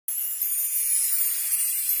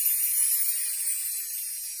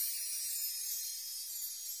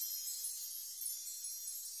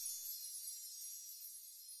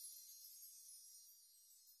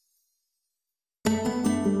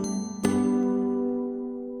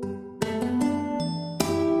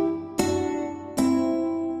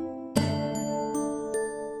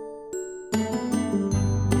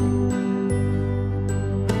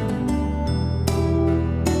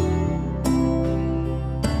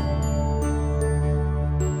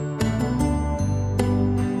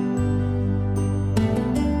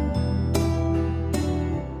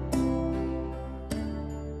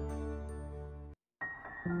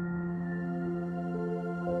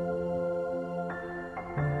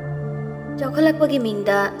Chaukalakpagi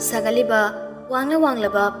mingda sagaliba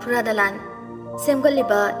wanglaba puradalan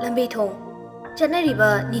semgaliba lambi thong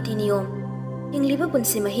chanariba niti niyom ingliba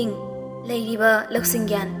punsi mahing leiriba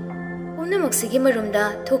laksingyan pumnamaksigi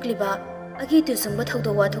marumda thokliba agi tusungba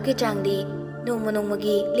thawdowa thoke changdi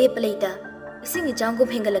nongmagi lepaleita isingi changum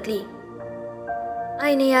hengalakli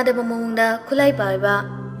aine yadaba mawngda khulai paiba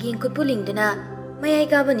gingkutpu lingduna mayai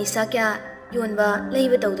kaba nisa kya yonba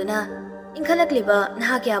leiba tawduna inkhalakliba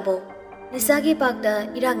naha kyabo nisagi pakda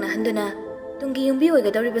iragna handuna tungi yumbi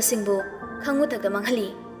oigadoriba singbu khangu takda manghali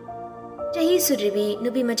chahi sudribi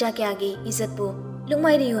nubi macha kyagi izatpu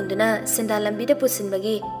lungmairi yonduna senda lambida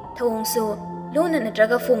pusinbagi thawongsu lona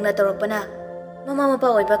natraga phongna torokpana mama mapa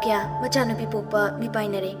oiba kya macha nubi pokpa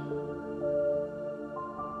mipainare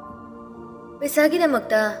pesagi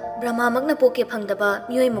damakta brahma magna poke phangdaba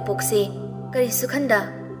miyoi mapokse kari sukhanda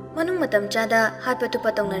manung matam chada hatpa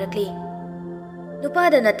tupa tongnarakli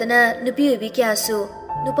nupada natana nubi oibi kyasu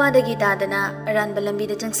nupadagi tadana aranba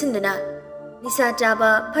lambida changsinduna nisa chaba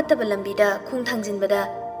phattaba lambida khung thangjinbada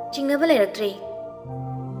chingnaba lairaktre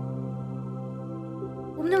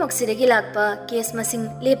umnamaksidagi lakpa case masing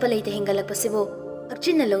lepa leite hengalakpasibo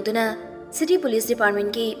akchinna loduna city police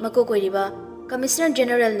department ki makokoiriba commissioner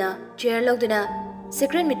general na chair loduna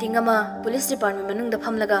secret meeting ama police department manungda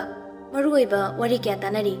phamlaga maruoiba wari kya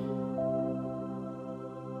tanari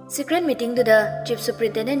secret meeting duda chief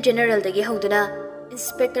superintendent general dagi hoduna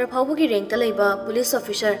inspector phawbugi rank ta leiba police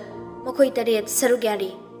officer makhoi taret sarugyari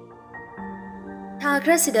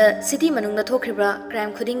thakra sida city manungda thokhribra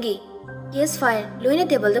crime khudingi case file loina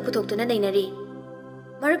table da puthokuna neinari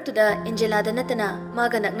maruktuda angela da natana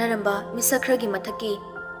maga naknaramba misakragi mathaki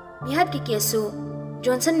mihat ki case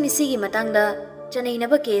johnson misi gi matangda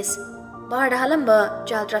chanainaba case barda halamba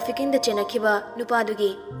child trafficking da chenakhiba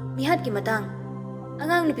nupadugi mihat ki matang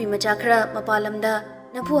angang nupi macha khara mapalamda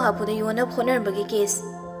napu hapuda yona khonarbagi case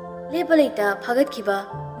lepaleita phagat khiba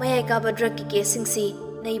mayai ka drug ki case singsi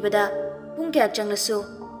naibada pung kya changnasu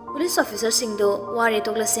police officer singdo ware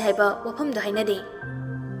toglase haiba wafam da hainade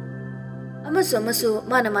amasu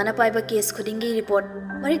mana paiba case khudingi report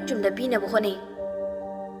marik chumda pina bohone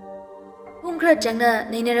pungkhra changna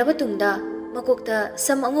nainaraba tungda makokta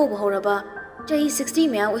sam ango bahoraba chahi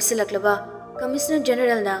 60 mya oisilaklaba commissioner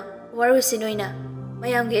general na warusinoina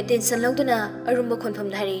mayamgi attention lawduna arumba khonpham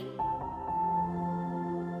dhari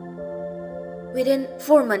within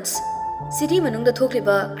 4 months city manungda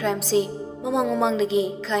thokliba crime se mamang dagi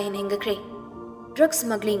khain hengakre drug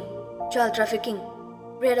smuggling child trafficking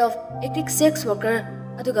rate of active sex worker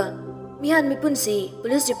aduga mihan mipunsi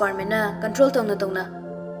police department na control tawna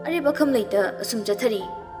ari bakham leita asum chathari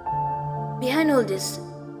behind all this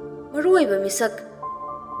maruiba misak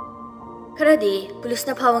kharadi police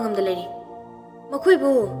na phawangam daleri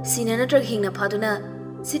makoibu sina natrag hingna phaduna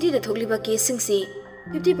city da thokliba case singsi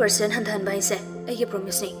 50% handhan bai se ai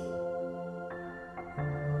promise ni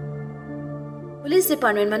police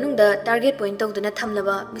department manungda target point tawduna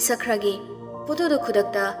thamlaba misakhragi photo do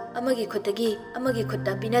khudakta amagi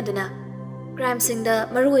khutta pinaduna crime singda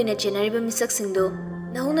maruoina chenariba misak singdo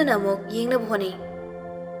nahuna namok yengna bhoni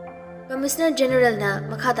commissioner general na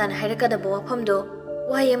makhata na hairaka da bo phamdo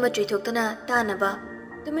wahai ama chuithoktana tanaba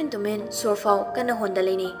tumin sorfau kana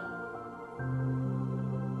hondaleni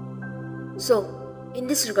so in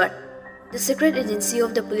this regard the secret agency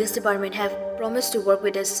of the police department have promised to work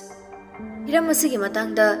with us Hiramasi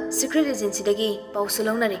matangda secret agency dagi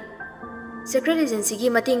pausulongnari secret agency gi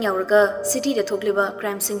mating yauraga city da thokliba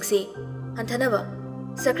crime singsi hanthanaba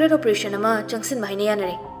secret operation ama changsin mahine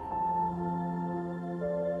yanare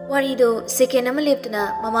warido second ama leptuna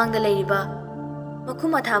mamangda leiriba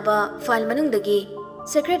makhuma thaba file manungdagi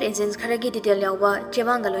secret agents kharagi detail yawba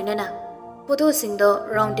chewanga loinana photo singdo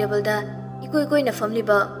round table da ikoi na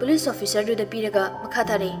famliba police officer du da piraga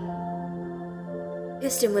makhathare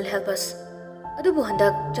this team will help us adubu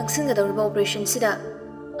handak changsinga dawriba operation sida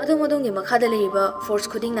adomodongi makhada leiba force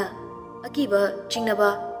khudingna akiba chingnaba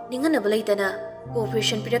ninganaba leitana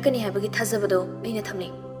cooperation pirakani habagi thazabado aina thamni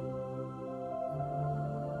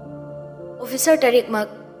officer Tariq mak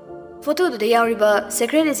photo du da yawriba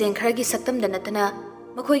secret agent kharagi saktam da natana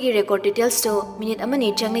makhoigi record details to minute amani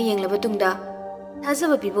changna yenglaba tungda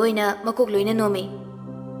thazaba piboina makok loina nomi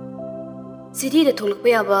city da tholukpa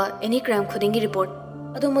yaba any crime khudingi report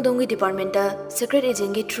adomodongi department da secret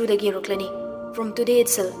agent gi through da gi roklani from today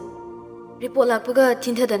itself report lakpaga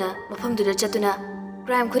thindadana mafam du da chatuna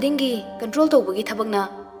crime khudingi control tawbagi thabakna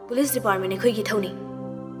police department ekhoi gi thawni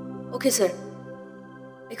okay sir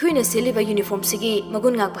ekhoi na seliba uniform sigi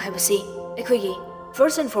magun ngak ba habasi ekhoi gi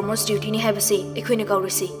first and foremost duty ni habasi ekhoi na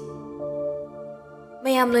kaurisi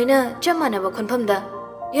mayam loina chamanaba khonphamda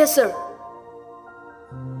yes sir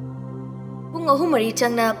Pung ahum mari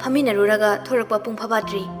changna phaminaruraga thorakpa pung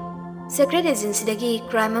phabatri. Secret agency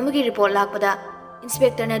crime amagi report lakpada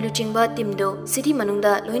inspector na luchingba team do city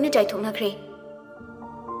manungda loina jaithoknakre.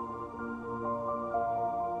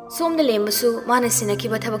 Somda lembasu mana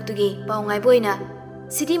sinakiba thabaktugi pawngai boina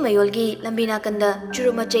city mayolgi lambina kanda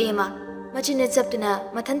churuma chayema machine chaptuna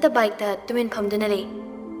mathanta bike ta tumin phamduna le.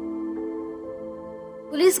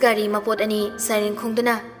 Police gari mapot ani siren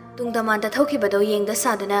khongduna tungdamanta thokibado yengda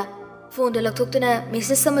saduna phone do lakthokduna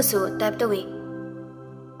message samasu type tawi.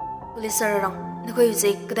 Police arang nakoi use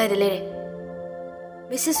kadai da lere.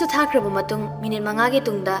 Message su thakraba matung minute mangagi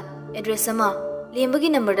tungda address sama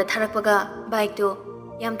lembagi number da tharakpaga bike do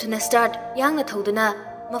yam thuna start yangna thoduna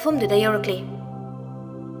mafam du da yorakle.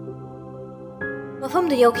 Mafam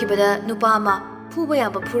du yokibada nupa ama phuba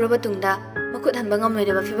yaba phuraba tungda makut hanba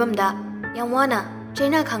ngamloidaba fibamda yam wana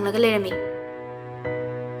China khanglaga lerami.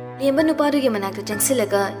 Lemba nupa dugi manakta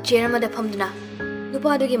changsilaga chair amada phamduna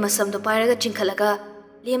nupa dugi masam do pairaga chingkhalaga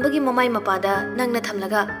lembagi mamai mapada nangna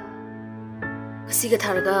thamlaga asiga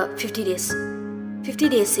tharaga 50 days 50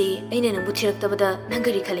 days se aina nangbu thiraktabada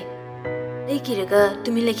nangari khale ai kiraga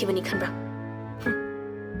tumi lekhibani khanbra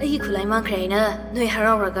ai khulai mangkhraina noi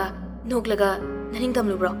harauraga noklaga naning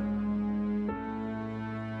tamlubro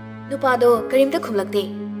nupa do karimta khumlakte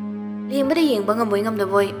lembada yengba ngamboi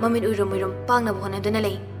ngamdaboi mamit uirum pangna bhona duna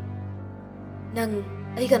lei nang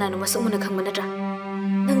ai kana no masumuna khangma natra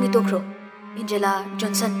nang ni tokro Angela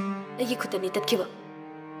Johnson ai khutani tatkiba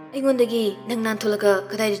aingondagi nang nan tholaga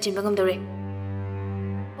kadai chinba ngamdore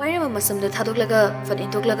wairama masamda thadoklaga fadin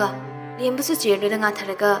toklaga lembasu chair da nga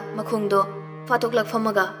tharaga makhongdo fatoklak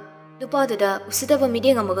phamaga nupa da usidaba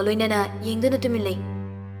mideng amaga loinana yengdana tumilei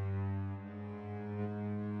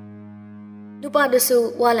nupa dasu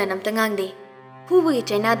wala nam tangangde phubugi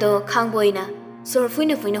China do khangboina sor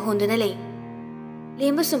fuina honduna lei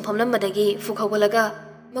lemba sum phamlambadagi fukhawalaga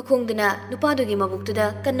makhongduna nupa dogi mabuktuda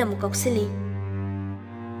kanna mukoksili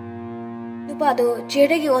nupa do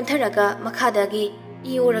chairagi ontharaga makhadagi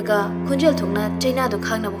ioraga khonjal thokna China do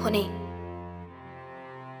khangna bhone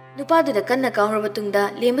nupa do da kanna kauraba tungda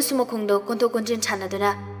lemba sum makhongdo konto konjen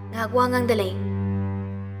chanaduna ngagwangang dalei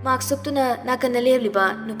mak suktuna nakanna lebliba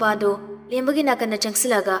nupa do lembagi nakanna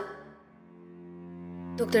changsilaga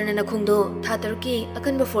doctor na nakhongdo thatarki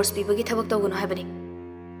akanba force pibagi thabak tawgono habani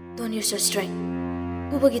don't use your strength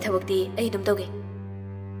ubagi thabakti ai dum tawge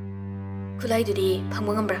khulai dudi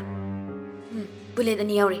phangba ngambra bullet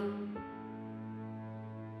ani yauri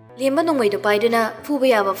lemba nongmai do paiduna phuba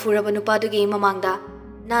yaba phuraba nupa dugi mamangda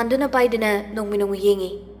nanduna paiduna nongmi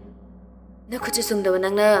yengi nakhuchu sungdaba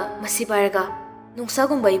nangna masi pairaga nungsa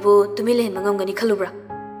gumbai bu tumile mangam khalubra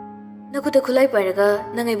Nakuta khulai pairaga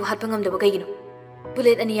nangai bu hatpa ngamdaba kaigino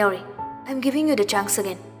bullet ani yauri I'm giving you the chance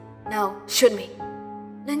again now shoot me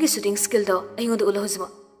nangi shooting skill do aingoda ulo huzma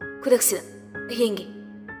khudaksila ahengi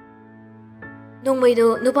nongmai do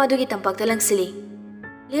nupa dugi tampakta langsili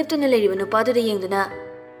leptuna leriba nupa du da yengduna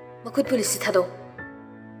makut police thado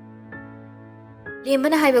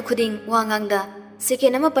lembana haiba khuding wangangda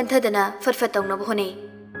second ama panthadana fatfat tawna bhone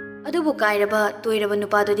adubu kairaba toiraba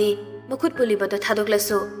nupa dudi makut puliba do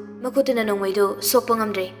thadoklasu makutuna nongmaido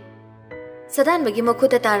sokpangamdre sadan bagi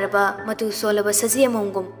makuta taraba matu solaba saji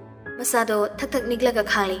amongum masado thak niglaga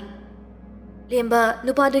khali lemba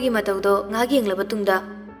nupa dugi matawdo ngagi englaba tungda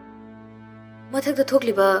mathakta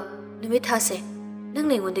thokliba numit thase nang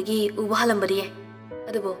nengondagi uba halambari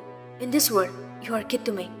adubo in this world you are kid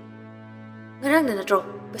to me ngarang na natro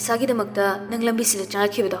basagi damakta nang lambi sila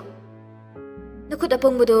changakhibido nakut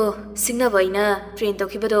apangbudo singnaba ina train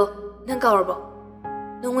tawkhibado nang kawarbo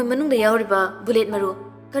nongmai manungda yauriba bullet maru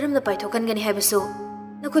karamna paithokan gani haibasu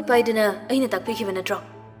nakut paiduna aina takpikhiba natro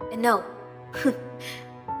and now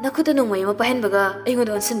nakuta nongmai ma pahenbaga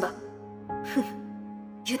aingoda onsinba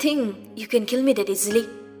you think you can kill me that easily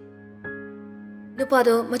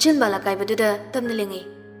nupado machin bala kaibaduda tamna lengi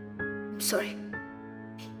I'm sorry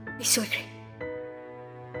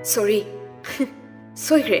sorry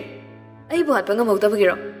soikre ai bu hatpa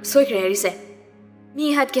ngamawdabagiro soikre harise mi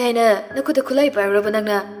hat ke haina nakuta khulai pairaba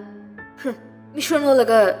nangna mishrono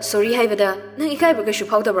laga sorry haibada nang ikai baga shu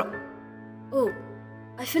phawdabro oh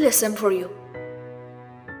I feel ashamed for you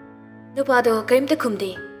nupado karimta khumde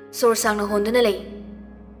sor sangna honduna lei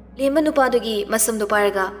lemba nupado gi masam do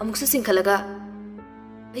paraga amuksu singkhalaga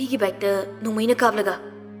ai gi bike ta nongmaina kaplaga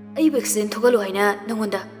ai vaccine thogalu haina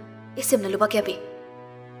nangonda esemna luba kyapi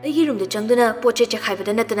ai gi room de changduna poche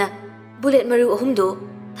chakhaibada natana bullet maru ahumdo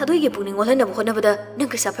thadoi gi pungning olhana bhonabada nang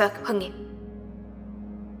kisa phak phangi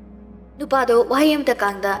nupado wahayam ta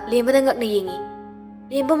kangda lemba da ngakna yengi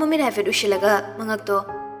lemba mamit hafet ushilaga mangak to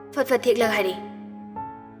fatfat thekla hari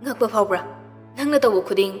ngakba phawbra Nangna tawo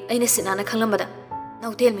khuding aina sinana khanglambada.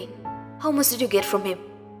 Now tell me, how much did you get from him?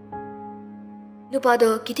 Nupado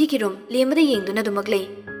kiti kirum lembada yengduna dumaklei.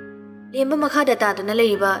 Lemba makhada taduna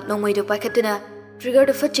leiba nongmoido paikhatuna trigger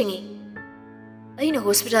the fatchingi. Aina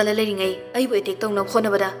hospital leiringai aibu attack tawna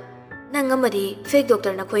khonabada. Nangamadi fake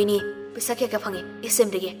doctor na khoini pisa kya phangi SM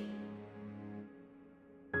dige.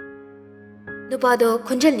 Nupado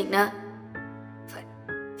khunjal nikna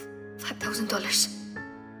 $5,000.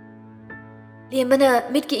 Lembana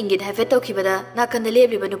mitki ingit have tawkhibada nakanda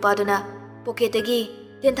lebliba nupaduna pocketagi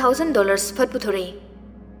 $10,000 fat puthore.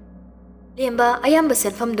 Lemba ayamba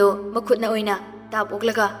senfamdo makhutna oina tap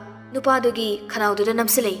oklaga nupadogi khanawduda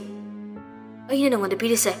namsilei. Aina nongonda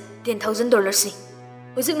pirise $10,000 si.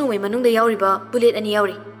 Hujik nungwai manungda yauriba bullet ani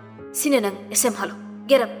yauri. Sina nang SM halo.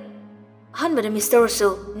 Get up. Ahanbada Mr.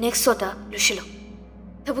 Orso next sota lushilo.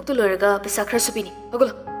 Thabuktu loiraga pisa khara supini.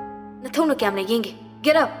 Agulo. Nathongna kyamna yenge.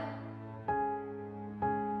 Get up.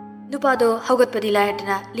 Nupado haugatpadi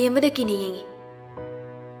lairtana lembada kini yengi.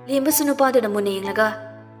 Lemba su nupado na muna yenglaga.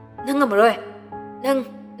 Nangamaroi.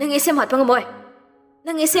 Nang SM hatpangamoy.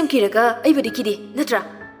 Nang SM kiraga aibadi kidi natra.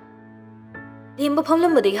 Lemba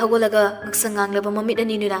phamlambadi haugolaga ngsanganglaba mamit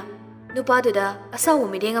aninuna. Nupado da asawa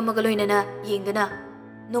midenga magaloinana yengduna.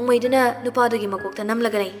 Nongmaiduna nupado gi makokta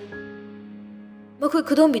namlaganai. Makhui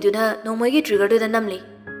khudombiduna nongmai gi trigger da namli.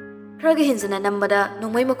 Khraga hinjana nambada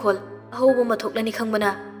nongmai makhol ahauba mathoklani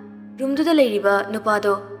khangbana. Rumduda leiriba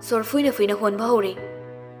nupado sorfuina fuina honba hore.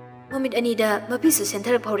 Mamit anida mapisu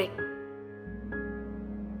senthara hore.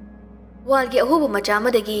 Walgi ahoba macha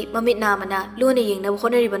amadagi mamit namana lona yengna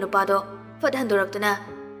honariba nupado fat handoraktuna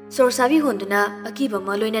sorsabi honduna akiba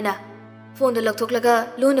ma loinana phone da lakthoklaga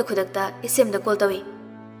lona khudakta SM da call tawi.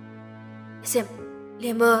 SM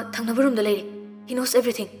lemba thangna room da leiri. He knows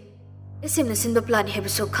everything. SM na sinba plan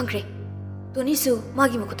hebiso khangkre. Toni su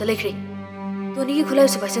magi makhuta lekre. Toni gi khulai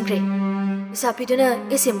su basangkre. Sapiduna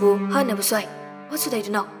SM bu hana busai. What should I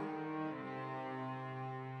do now?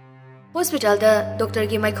 Hospital da doctor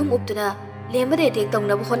gi maikhum uptuna lemba de tek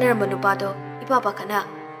tongna bu honaramba nupado ipapa khana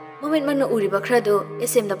moment manna uriba khrado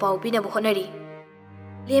SM da pau pina bu honari.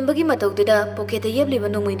 Lemba gi matawduda pocket yebliba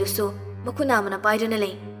nongmuidusu makhuna mana paiduna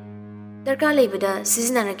lei. Darkar leibada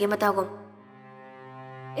seasonal ge matagom.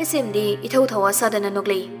 SM di ithau thawa sadana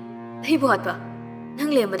noglei. Ai bu hatba.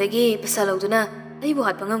 Nang lembadagi pasa lauduna ai bu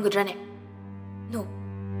hatba ngamgudrane. No.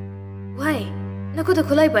 Why? Nakuda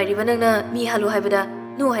khulai bairiba nangna mi halu haibada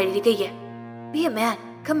no hairi kayge. Be a man.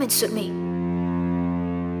 Come and shoot me.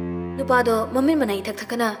 Nupado mamin manai thak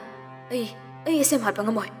thakana. Ai SM hatba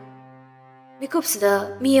ngamoy.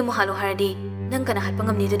 Mikupsida mi emu halu haradi nang kana hatba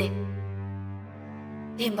ngamni dude.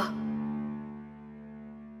 Lemba.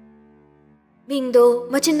 Mingdo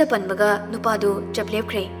machinda panbaga nupado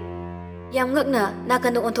chaplepkre. Yam ngakna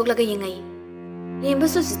nakanda onthoklaga yengai. Lemba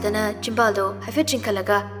su sitana chimbaldo hafe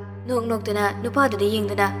chinkalaga nokdana nupado de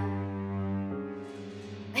yengdana.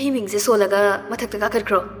 Ai mingse solaga mathakta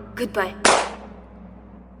kakadkro. Goodbye.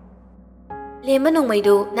 Lemba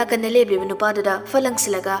nongmaido nakanda lebliba nupado da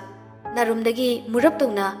falangsilaga narumdagi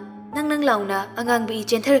muraptungna nang launa angangbi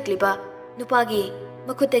chentharakliba nupagi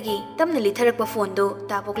makhutagi tamna litharakpa phone do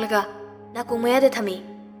tapoklaga nakungmaya da thami.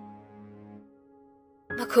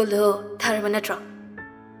 Makhuldo tharba natra.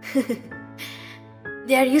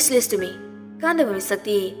 They are useless to me. Kanaba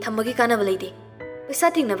misakti thambagi kanaba leide.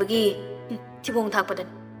 Paisa tingnabagi thibong thakpadan.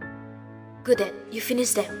 Good then, you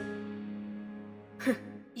finished them.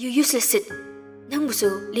 You useless shit.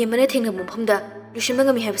 Nangbusu lemana thengna mumhamda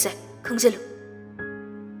lushimanga mi habase khangjalu.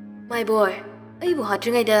 My boy, aibu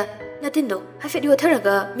hatringaida natindo hafet yo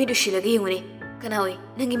tharaga midushilagi yunguni. Kanawi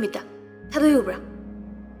nangi mita. Thadoyubra.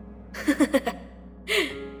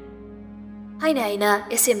 Haina aina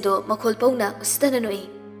SM do makhol pauna usdana noi.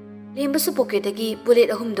 Lembasu pocketagi bullet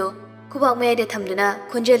ahumdo kubak mayade thamduna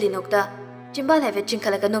khonjeli nokta chimbal have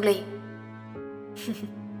chinkalaga noglei.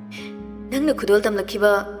 Nangna khudol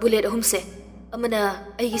tamlakhiba bullet ahumse amana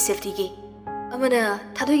aigi safety gi amana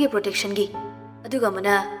thadoigi protection gi aduga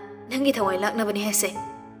amana nangi Thawailakna bani hase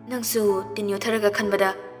nangsu tinyo tharaga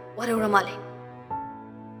khanbada warawra male.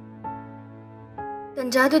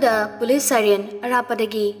 Tanjaduda police siren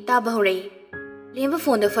arapadagi taba horei. Lemba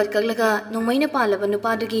phone do fatkaglaga nongmaina palaba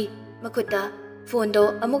nupadugi makuta phone do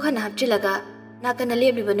amuk hana hapchilaga nakana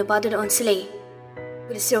lebliba nupadu da onsilei.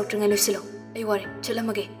 Police octringa lusilo. Ai ware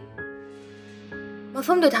chalamage.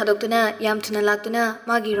 Mafam do thadoktuna yam thuna laktuna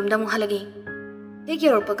magi room da mu halagi. Hek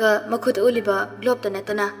yorupaga makut uliba globe da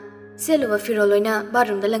natana seluba firoloina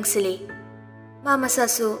bathroom da langsili. Ma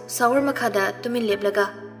masasu sawar makhada tumin leplaga.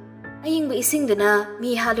 Ayingba isingduna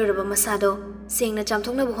mi haluraba masado sengna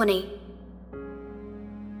chamthokna bu honei.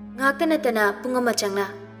 ngakta natana pung ama changna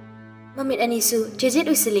mamit ani su jejit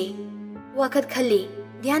usili wakat khali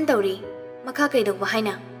dhyan tawri makha kaidok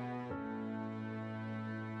haina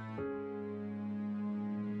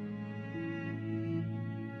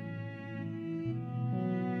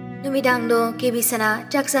numidang do kebisana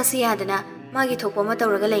jaksa siyadana magi thokpa ma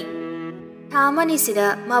tawraga lei tha amani sida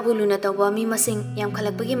mabuluna tawba mi masing yam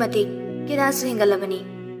khalakpagi matik kida su hingalabani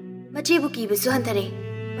machi bu ki bisu hanthare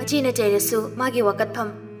machi na chairasu magi wakat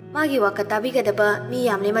pham magi wakat tabi gadaba mi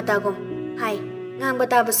yamle matagum hai ngang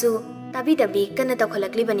bata basu tabi tabi kana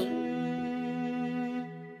tawkhalakli bani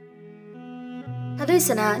thadoi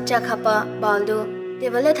sana chakhapa baldo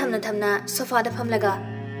table thamna thamna sofa da phamlaga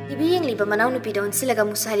tibi yengliba manaw nupi don silaga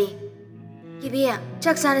musari kibiya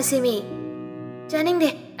chaksana simi janing de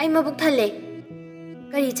ai mabuk thalle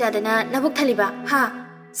kari chadana nabuk thaliba ha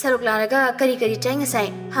salok laraga kari kari chai ngasai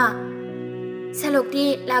ha salok ti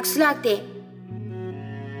laksu lakte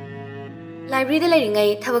library da lairingai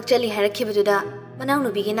thabak chali harakhibaduda manaw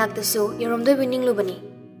nupi gi nakta su yoromdoi winning bani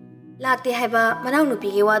lakte haiba manaw nupi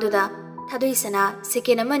gi waduda thadoi sana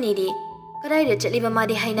second amani di karai re chaliba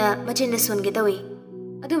madi haina machin sun ge tawi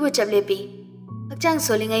adubu chaplepi hakchang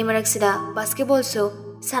solingai maraksida basketball so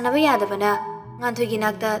sanaba yadabana nganthoi gi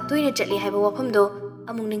nakta toina chatli haiba wafamdo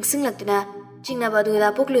amung ningsing laktuna jingnaba duda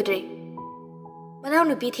pokludre manaw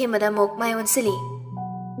nupi themada mok mayon sili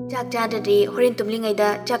chak chadadi horin tumlingai da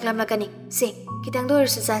chaklam lakani se kitang dor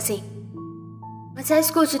su sasi ngasai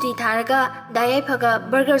school suti tharaga dayai phaga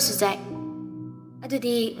burger su jai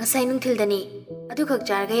adudi ngasai nungthil dani adu khak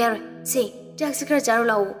charga yar se chak sikra charu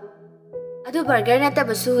law adu burger na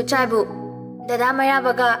tabasu chaibu dada maya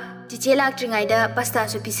baga chiche laktringai da pasta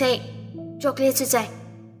su pisai chocolate su jai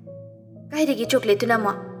kai degi chocolate tu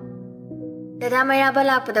nama dada maya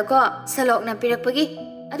bala pada ko salok na pirak pagi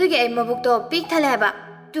adu ge ai mabuk to pik thale ba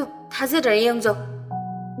tu thazadar yongjo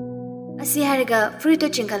asi haraga free to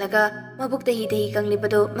chingkalaga mabuk dahi dahi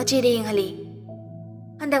kanglibado machi de yenghali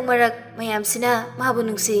handang marak mayam sina mahabu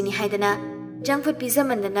nungsiri ni haidana junk food pizza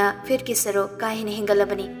mandana fet ki saro kahine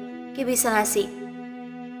hingalabani kibi sanasi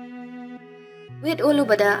wait olu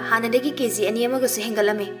bada hanadagi kg ani amaga su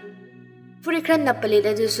hingalame furi kran napali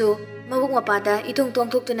da dusu mabuk mapada itong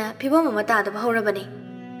tong thoktuna phibom mata da bahorabani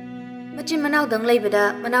machin manaw dang leibada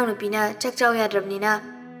manaw nupina chakchaw yadrabnina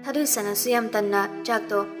thadu sana suyam tanna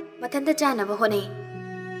chakto mathanda chana ba hone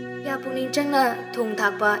ya puning changna thong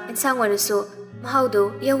thakpa insang warasu mahaudo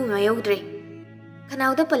yawma yawdre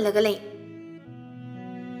khanawda pallaga lei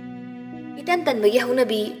itan tanbagi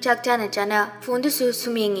haunabi chak chana chana phone du su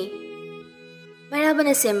sumengi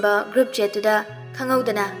mairabana semba group chat da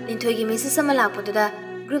khangawdana linthoi gi message sama lakpoda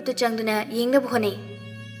group tu changduna yengna bhone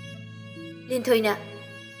linthoi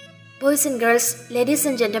boys and girls ladies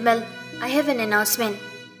and gentlemen I have an announcement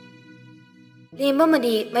lemba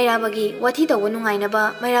madi mairabagi wathi taw nungai na ba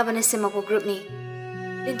mairabana sema ko group ni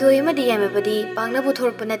linthoi madi yamebadi pangna bu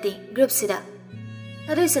thorpanati group sida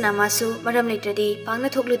thadoi sana masu maram litradi pangna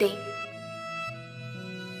thoklude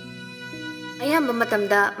ayamba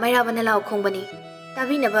matamda mairabana law khongbani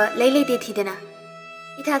tabinaba leilei thidana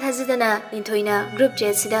itha thazidana lintoina group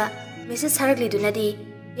chat sida message sarakli dunadi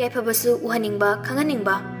yaifabasu uhaningba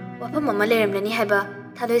khanganingba wafam mama leramlani haiba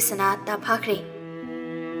thadoi sana ta phakre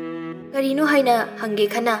karino haina hange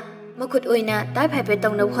khana makhut oina tai phaipe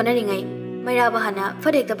tongna khonaringai mairaba hana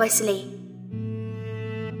fadekta paisilei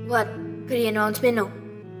what kari announcement no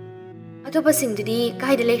atopa singdudi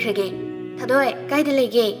kaida lekhrage thadoi kaida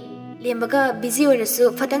lege lembaga busy orasu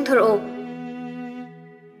fatang thoro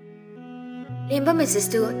lemba message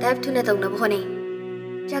tu type thuna tongna bhone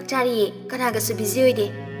chak chari kana ga su busy oide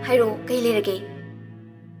hairo kai lerage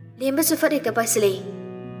lemba su fadekta paisilei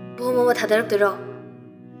bomo ma thadarak turo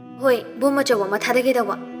hoi bomo chawa ma thadage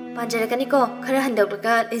dawa panjara kaniko khara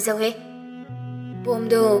handawka lejawe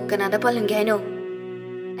bomdo kanada palange haino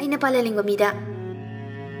aina palalingwa mida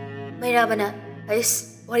mairabana ais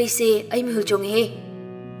wari se ai mi hulchong he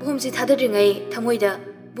bom si thadadringai thamoida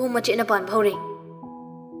bom mache na pan bhaure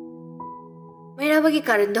mairabagi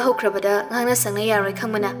karan do hokrabada ngangna sangna yaroi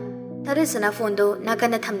khangmana thare sana phone do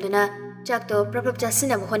nakana thamduna chakto prapap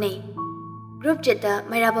chasina bhone group chat da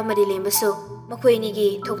mairaba madi lembasu makhoi ni gi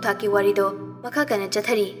thokthak ki wari do makha kana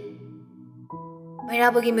chathari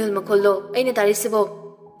mairabagi mil makollo aina tari sibo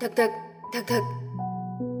tak tak tak tak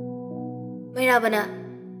mairabana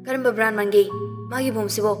karamba brand mangi magi bom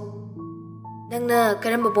sibo nangna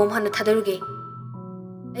karamba bom hanu thadaruge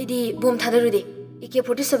aidi bom thadarude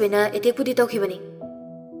AK-47 na attack pudi tawkhibani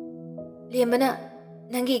lembana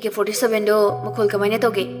nangi AK-47 do makhol kamaina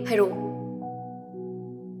tawge hairo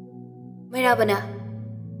mairabana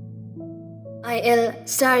IL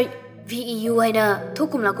star VEU haina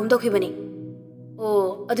thokum lakum tokibani.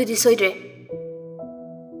 Oh, adudi soidre.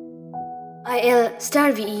 IL star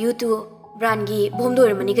VEU2 brand gi bomdo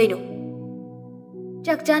mani kaino.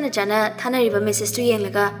 Chak chana chana thanariba message tu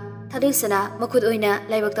yenglaga thadusana makhud oina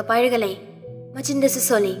laibakta pairaga lei. Machinda su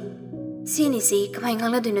soli. Sini si kamai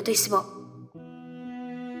ngangla duino to isbo.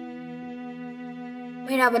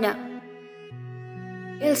 Mairabana.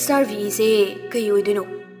 L star VE se kayo iduno.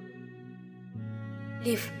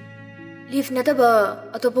 Leaf nataba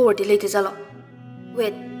atopa word late zalo.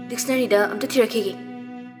 Wait, dictionary da amta thirakhi.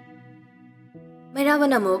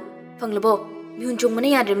 Mairabana mo fanglabo myun chung mana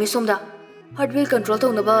yadre mi somda. Heart will control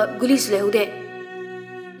tong ba guli sule hude.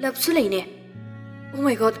 Love sulaine. Oh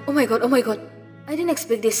my god. I didn't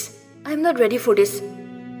expect this. I am not ready for this.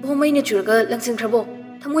 Bomai ne churga langsing thrabo.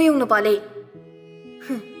 Thamoyong na pale.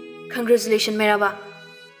 Congratulations Mairaba.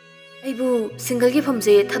 Aibu single gi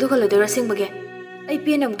phamje thadukhalodera singbage. I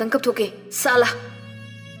pain amtang kapthoke. Sala.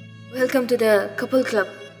 Welcome to the couple club.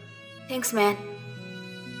 Thanks man.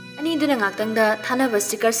 Ani duna ngaktang da thanaba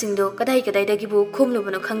sticker singdo kadai da gibu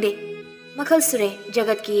khomlubano khangde. Makhal sure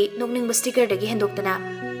jagat ki nokning ba sticker dagi hendoktana.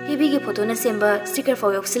 TV gi photo na semba sticker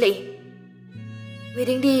faw yoksilei.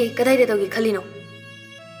 Wedding di kadai da dogi khalino.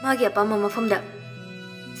 Magi apama mafamda.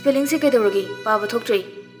 Spelling se kaidorogi paba thoktrei.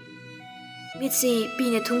 Mitsi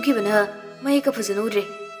pine thumki bana mai ka phajanu udre.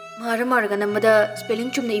 Maraga namada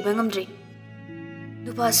spelling chumna ibangamdre.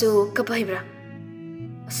 Nupasu kapaibra.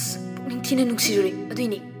 As pukning thina nuksirure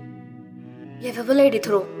aduini. Yafaba lerdi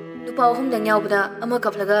thoro. Nupa ahum dang yawbada ama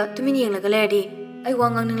kaplaga tumin yenglaga lerdi ai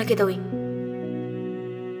wangang ninglake dawi.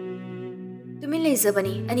 Tumin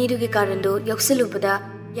leizabani anidugi karando yoksilubada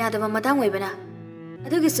yadaba matang oibana.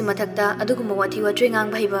 Adugi sumathakta aduguma wathi watri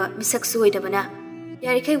ngang bhaiba misaksu oidabana.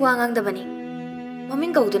 Yarikai wangang dabani.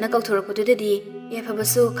 Maming kauduna kauthorakududi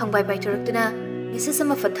yafabasu khangbai baithoraktuna message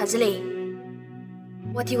ama fat thajale.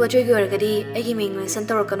 Wathi watri goragadi aigi ming mention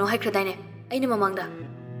torakano haikradaine aina mamangda.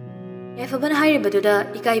 Yafabana hairibaduda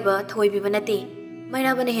ikaiba thoibiba nati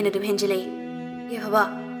Mairabana henadum henjile. Yafaba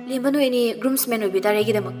limbanu any groomsmen oibidare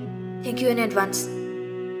gidamak. Thank you in advance.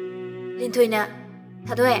 Lintoina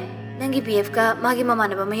Thadoe nangi BF ka magi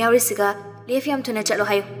mamanaba mayawrisiga lef yam thuna chalo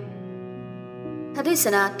hayo. Thadoi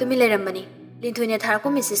sana tumi lerambani. Lintoina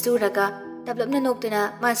tharako message turaga tablapna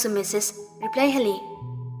noktuna masu message reply hali.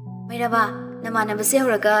 Mairaba namanaba se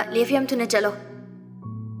horaga lef yam thuna chalo.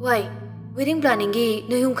 Why? Wedding planning gi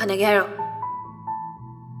noyum khanage haro.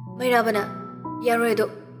 Mairabana yaroedo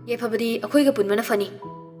yefabadi akhoi ga punmana fani.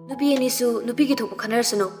 Nupi ani su nupi gi thokpa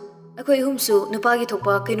khanarsuno. Akhoi humsu nupa gi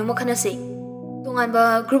thokpa kainuma khanase. Tonganba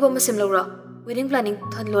group ama semlora wedding planning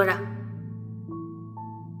thanlora.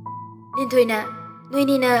 Lintoina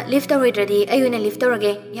noinina lift tawredradi ayuna lift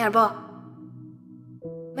tawrage yarbo.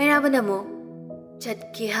 Mairabana mo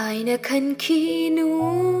chatki haina khankhinu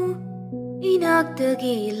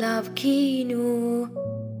Inaktagi love kinu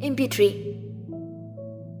MP3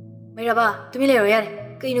 Mairaba tumi lero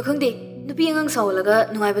yare kaino khangde nupi angang sawlaga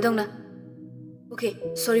nungai badongna. Okay,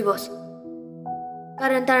 sorry boss.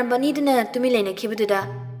 Karan tarambani duna tumi lena khibududa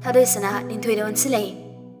thadoi sana Linthoi da onsilai.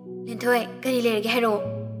 Linthoi kari lerge hero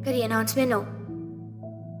kari announcement no.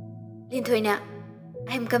 Linthoi na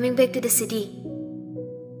I am coming back to the city.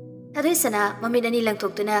 Thadoi sana mamidani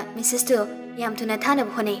langthoktuna Mrs. Tu yam thuna thana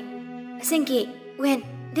bhone. Asenki, when,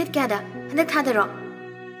 date kada, handak thadaro.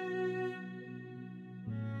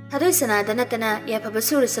 Thadoi sana danatana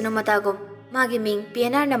yapabasuru sanumatagum, magi ming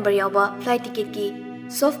PNR number yawba flight ticket ki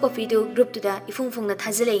soft copy to group to da ifungfung na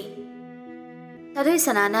thazilei. Thadoi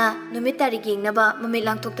sana na numit tarik yengnaba mamit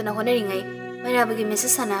lang toktana honaringai, Mairabagi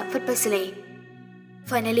message sana fatpasilei.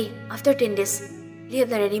 Finally, after 10 days, liab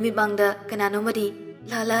na rarimi bangda kanano madi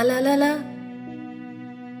la.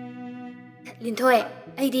 Linthoi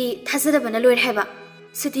Aidi thazadabana loir heba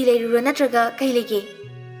suti leirura natraga kailege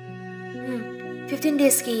 15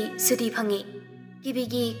 days ki suti phangi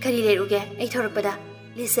kibigi kari leiruge ai thorakpada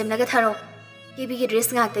lisem naga tharo kibigi dress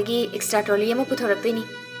ngaktagi extra trolley ama puthoraktaini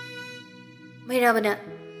Mairabana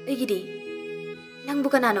aigidi nangbu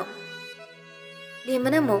kanano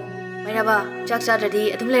lemana mo Mairaba chak chadradi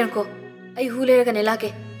adum leranko ai hu leraga ne lake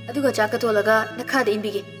aduga chak ka tolaga nakhada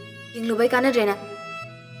imbige inglubai kana drena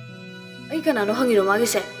I can't hangiro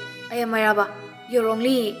magise. I am Mairaba. You're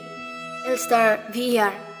only L star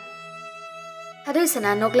VER. Hadu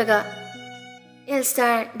sana noklaga L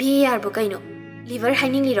star VER bukaino. Liver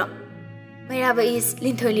hanging liro. Mairaba is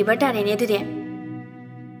Linthoi liver tane ne dude.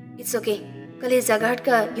 It's okay. Kale zagat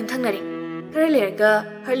ka yum thangnare. Karaler ka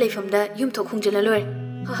har leifam da yum thok hungjala lore.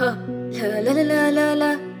 Ha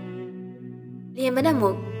la. Liamana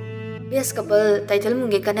mo. Best couple title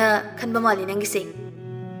munge kana khanba mali nangise.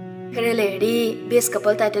 Kare leri best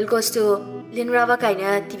couple title goes to Linraba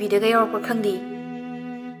kaina TV daga yorok khangdi.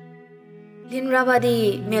 Linraba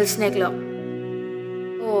di male snake lo.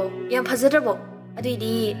 Oh, yam phazadabo. Adi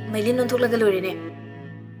di mailin nonthok laga lori ne.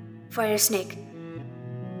 Fire snake.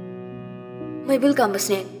 Maibul kamba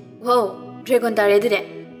snake. Wow, dragon tare de.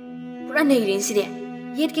 Pura neirin si de.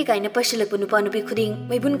 Yet ke kaina pashilak nupa nupi khuding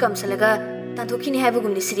maibun kam salaga tanthokini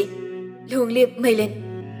haibagum ni sidi. Long live mailin.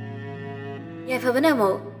 Ya phabana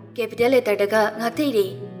mo. Capital letter daga ngakthei ri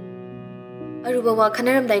aruba wa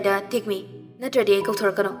khanaram daida take me natradi ko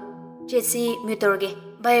thorkano jesi mutorge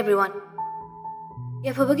bye everyone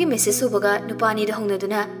ya phabagi message subaga nupani da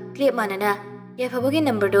hongnaduna clip manana ya phabagi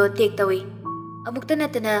number do take tawi amukta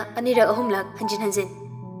natana anira ahumlak hanjin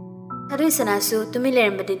thadoi sanasu tumi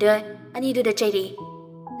lerambadi da ani du da chairi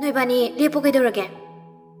noi bani lepo kai dorage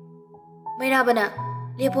maira bana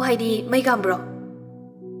lepo haidi mai gambro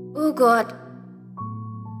oh god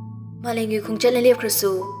Malengi kung chala lep krasu,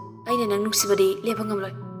 aina nang nuksibadi lepangam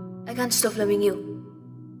loy. I can't stop loving you.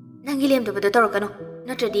 Nangi lem to bada torokano,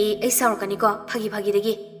 natradi ay sarokani ko phagi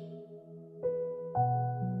dagi.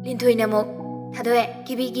 Linthoy namok, thadoe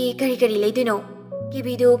kibigi kari leidino.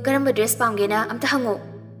 Kibidu karamba dress pamgena amta hango.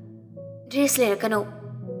 Dress lerakano.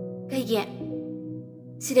 Kaigya.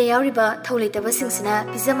 Sida yauriba thawleitaba singsina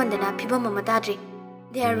pizamandana phibam matadri.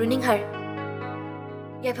 They are ruining her.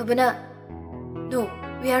 Yapabana. No.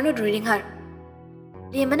 We are not ruining her.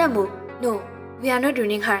 Limbanamu, no, we are not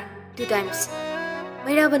ruining her. 2 times.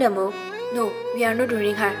 Mairabanamu, no, we are not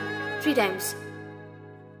ruining her. 3 times.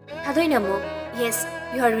 Hadoinamu, yes,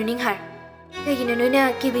 you are ruining her.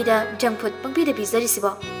 Kaginanoina kibida junk food pangpida pizza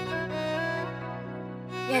risibo.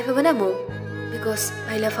 Yapabanamu, because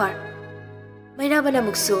I love her.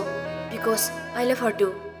 Mairabanamuksu, because I love her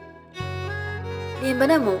too.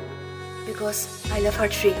 Limbanamu, because I love her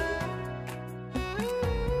 3.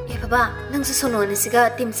 Ba, nang susono ni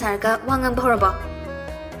siga tim sarga wangang bahoraba.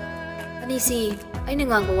 Ani si, ay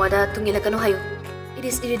nangang wada tungilakano hayo. It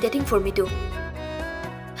is irritating for me too.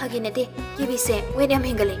 Hagi nate, kibi se, when am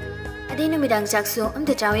hingali. Adi numidang jakso am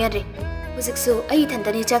te chaw yadre. Usikso ay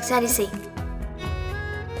tantani jak sari se.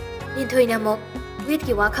 Nintoy na mo, wait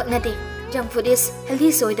ki wakak nate. Junk food is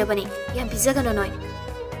healthy soy da bani. Yan pizza ka nonoy.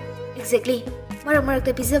 Exactly. Marak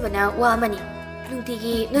ta pizza bana wa mani.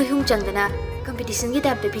 Nungtigi noy hung chandana. Competition ki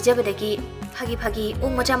type pizza badagi phagi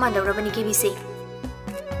ong macha mandawrabani ki bise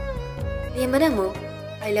lembanamo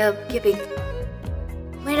I love keeping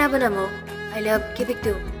mairabanamo I love keeping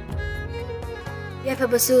too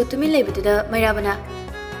yafabasu tumin lebiduda mairabana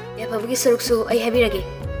yafabagi saruksu ai habirage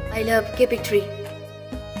I love keeping 3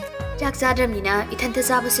 jak sadramnina ithanta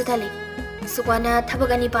sabasu thali sukwana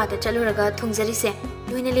thabagani pada chaluraga thungjarise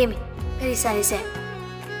loina lemi kari sare se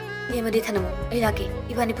lemadi thanamo ai lake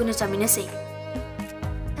ibani punu chamina se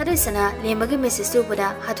Tadoi sana lembagi message tu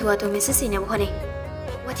pada hatu message ini bukan ni.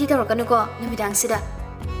 Wati tahu kan ko numidang sida.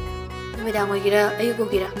 Numidang mau kira ayu ko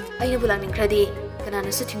kira. Ayu bulan ni kredi kerana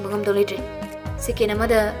nasu ting bangam dolitri. Sekian nama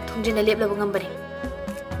dah thungjin lep la bangam beri.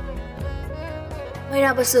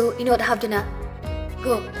 Maira basu ino dah habduna.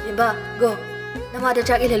 Go, lemba, go. Nama ada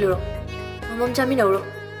cak ileluro. Mamam cami nauro.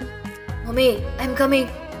 Mommy, I'm coming.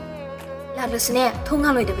 Lalu sene thung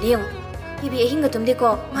haloi dah beri yang. Kibi hingga tumde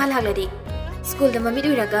ko malah lagi. School da mami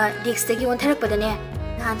duiraga desk tagi on tharak padane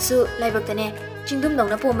nansu laibak tane chingdum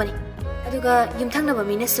dongna pomani aduga yumthang na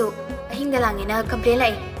bami nasu ahing da langena complain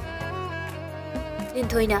lai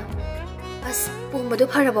linthoina as pomadu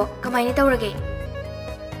pharabo kamaini tawrage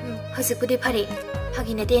hasipudi phari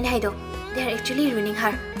hagina den haido they are actually ruining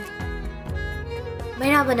her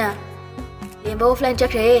mairabana lembo offline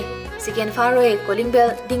chakre second faroi calling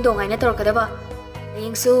bell ding dong aina torkadaba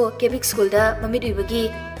yingsu kebik school da mami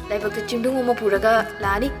duibagi Laibak tu cimdung umum puraga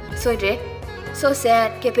lani, soidre, so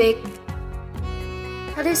sad, kepek.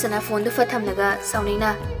 Hadai sana phone tu fatham laga, saunina,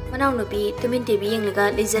 manau nupi, tumin TV yang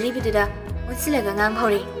laga, lezari biduda, onsi laga ngang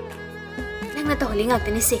bhauri. Nang na tohli ngak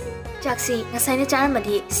tani se, jaksi ngasai na charan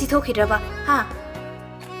madi si thoki draba, ha.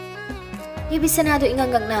 Ye bisana do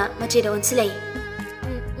ingang na mache da onsi lai.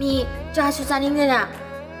 Mi jasu janing na.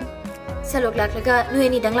 Salok lak laga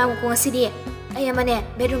nueni danglang ko ngasi die. Ayamane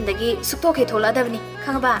bedroom dagi sukto ke thola dabni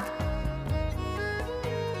khangba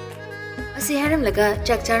asi haram laga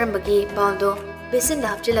chak charam bagi baldo besin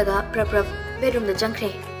da hapchilaga prap bedroom da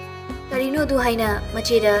jangkhre karino du haina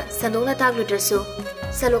macheda sandongna taglu drasu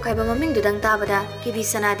salo khaiba maming dudang tabada kibi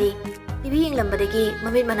sanadi tibi inglam badagi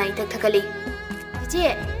mamit manai tak thakali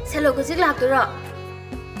je salo ko jiglak duro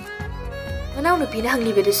manau nu pina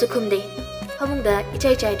hangli bedu sukhumde hamungda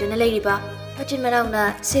ichai duna leiriba Macin manawna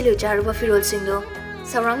selu jaruba firol singdo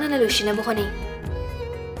saurangna na lushina bukhoni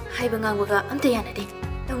hai bangang baga amte yana de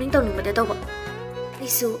ꯇꯧꯅꯤꯡꯕꯗ ꯇꯧꯕ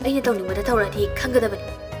ꯑꯩꯁꯨ ꯑꯩꯅ ꯇꯧꯅꯤꯡꯕꯗ ꯇꯧꯔꯗꯤ ꯈꯪꯒꯗꯕꯅꯤ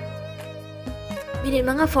minute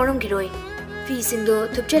 5 ꯐꯥꯎꯔꯝꯈꯤꯔꯣꯏ ꯐꯤꯁꯤꯡꯗꯣ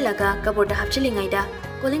ꯊꯨꯞꯆꯜꯂꯒ ꯀꯕꯣꯔꯗ ꯍꯥꯞꯆꯤꯜꯂꯤꯉꯩꯗ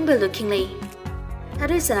calling ꯕꯦꯜꯗꯣ ꯈꯤꯡꯂꯛꯏ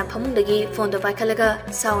ꯊꯥꯗꯣꯏꯁꯅꯥ ꯐꯃꯨꯡꯗꯒꯤ ꯐꯣꯟꯗꯣ ꯄꯥꯏꯈꯠꯂꯒ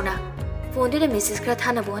ꯁꯥꯎꯅ ꯐꯣꯟꯗꯨꯗ message ꯈꯔ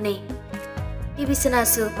ꯊꯥꯅꯕ ꯍꯣꯠꯅꯩ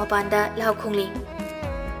ꯇꯤꯕꯤꯁꯅꯥꯁꯨ ꯃꯄꯥꯟꯗ ꯂꯥꯎ ꯈꯣꯡꯂꯤ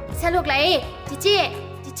ꯁꯂꯣꯛ ꯂꯥꯛꯑꯦ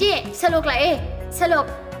ꯆꯤꯆꯦ ꯁꯂꯣꯛ ꯂꯥꯛꯑꯦ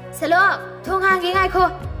ꯁꯂꯣꯛ ꯊꯣꯡ ꯍꯥꯡꯒꯦ ꯉꯥꯏꯈꯣ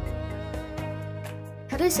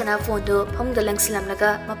ꯊꯥꯗꯣꯏꯁꯅꯥ ꯐꯣꯟꯗꯣ ꯐꯃꯨꯡꯗ ꯂꯪꯁꯤꯜꯂꯝꯂꯒ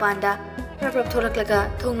ꯃꯄꯥꯟꯗ ꯄ꯭ꯔꯞ ꯊꯣꯛꯂꯛꯂꯒ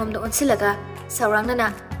ꯊꯣꯡꯂꯣꯝꯗ ꯑꯣꯟꯁꯤꯜꯂꯒ ꯁꯥꯎꯔꯥꯡꯅꯅ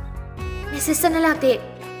ꯃꯦꯁꯦꯖꯇꯅ ꯂꯥꯛꯇꯦ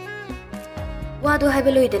ꯋꯥꯗꯣ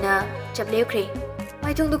ꯍꯥꯏꯕ ꯂꯣꯏꯗꯅ ꯆꯞ ꯂꯦꯞꯈ꯭ꯔꯦ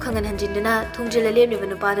ꯃꯥꯏꯊꯣꯡꯗꯣ ꯈꯪꯍꯟ ꯍꯟꯖꯤꯟꯗꯨꯅ ꯊꯣꯡꯖꯤꯜꯂ ꯂꯦꯞꯂꯤꯕ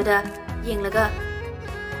ꯅꯨꯄꯥꯗꯨꯗ ꯌꯦꯡꯂꯒ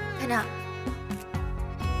ꯀꯅꯥ